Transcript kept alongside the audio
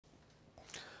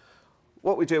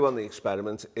What we do on the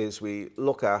experiment is we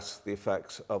look at the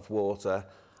effects of water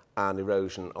and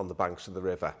erosion on the banks of the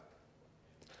river.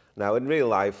 Now, in real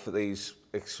life, these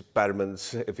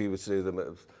experiments, if you were to do them at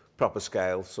proper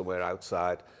scale somewhere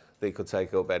outside, they could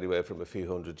take up anywhere from a few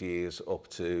hundred years up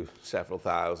to several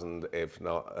thousand, if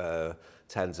not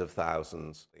tens of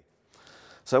thousands.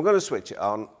 So I'm going to switch it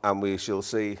on and we shall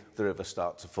see the river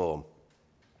start to form.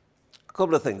 A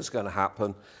couple of things are going to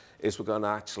happen is we're going to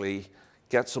actually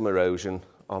get some erosion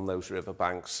on those river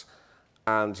banks,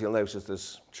 and you'll notice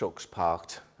there's trucks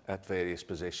parked at various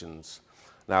positions.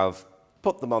 Now, I've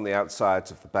put them on the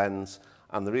outsides of the bends,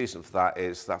 and the reason for that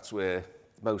is that's where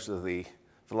most of the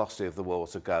velocity of the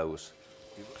water goes.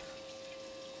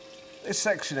 This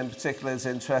section in particular is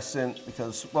interesting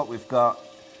because what we've got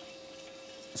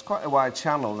is quite a wide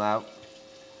channel now.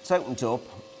 It's opened up,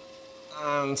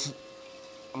 and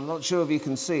I'm not sure if you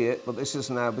can see it, but this has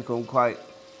now become quite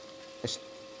a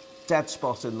dead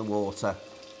spot in the water.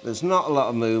 There's not a lot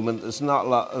of movement, there's not a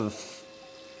lot of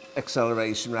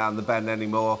acceleration around the bend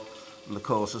anymore, and the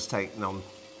course has taken on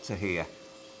to here.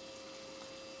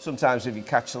 Sometimes if you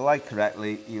catch the light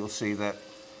correctly, you'll see that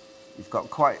you've got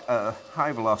quite a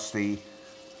high velocity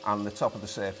and the top of the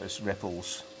surface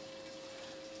ripples.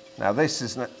 Now this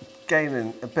is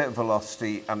gaining a bit of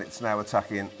velocity and it's now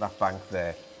attacking that bank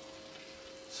there.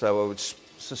 So I would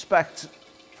suspect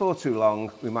for too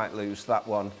long we might lose that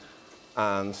one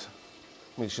and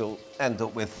we shall end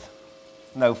up with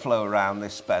no flow around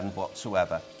this bend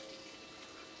whatsoever.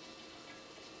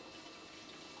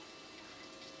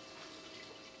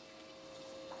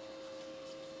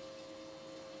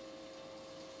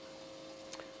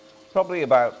 Probably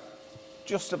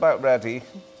just about ready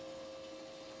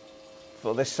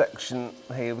for this section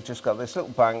here. We've just got this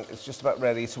little bank, it's just about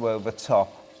ready to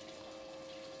overtop.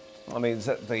 That means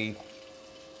that the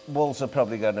walls are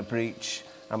probably going to breach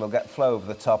and we'll get flow over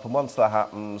the top, and once that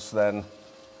happens then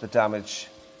the damage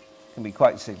can be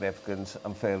quite significant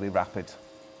and fairly rapid.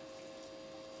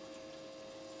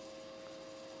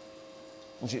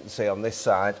 As you can see on this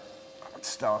side, it's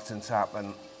starting to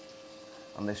happen.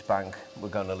 On this bank we're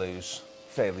going to lose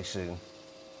fairly soon.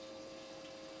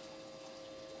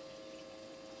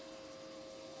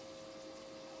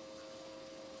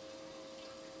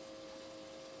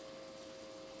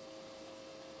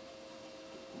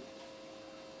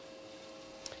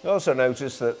 You also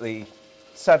notice that the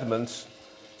sediment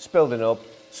is building up,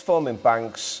 it's forming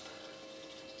banks,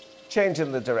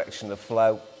 changing the direction of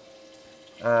flow,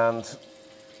 and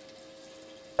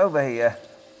over here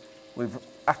we've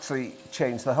actually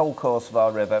changed the whole course of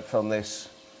our river from this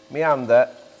meander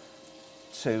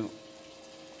to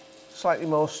slightly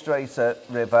more straighter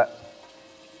river.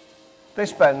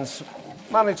 This bend's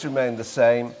managed to remain the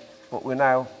same, but we're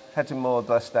now heading more or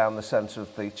less down the centre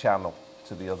of the channel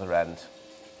to the other end.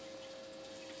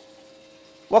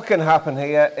 What can happen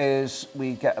here is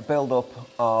we get a build-up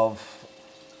of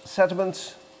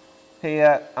sediment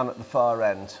here and at the far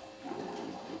end.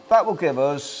 That will give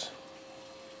us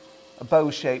a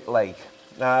bow-shaped lake.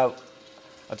 Now,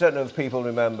 I don't know if people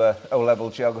remember O-level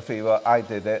geography, but I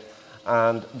did it,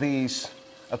 and these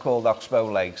are called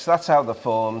Oxbow Lakes. That's how they're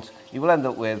formed. You will end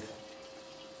up with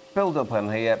build up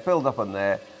on here, build up on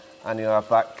there, and you have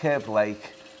that curved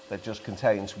lake that just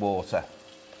contains water.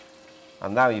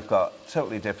 And now you've got a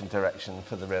totally different direction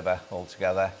for the river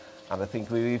altogether, and I think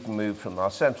we've even moved from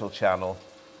our central channel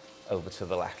over to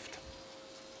the left.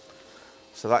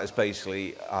 So that is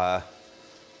basically a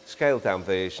scaled down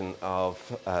version of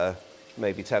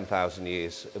maybe 10,000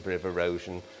 years of river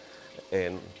erosion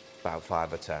in about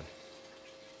 5 or 10.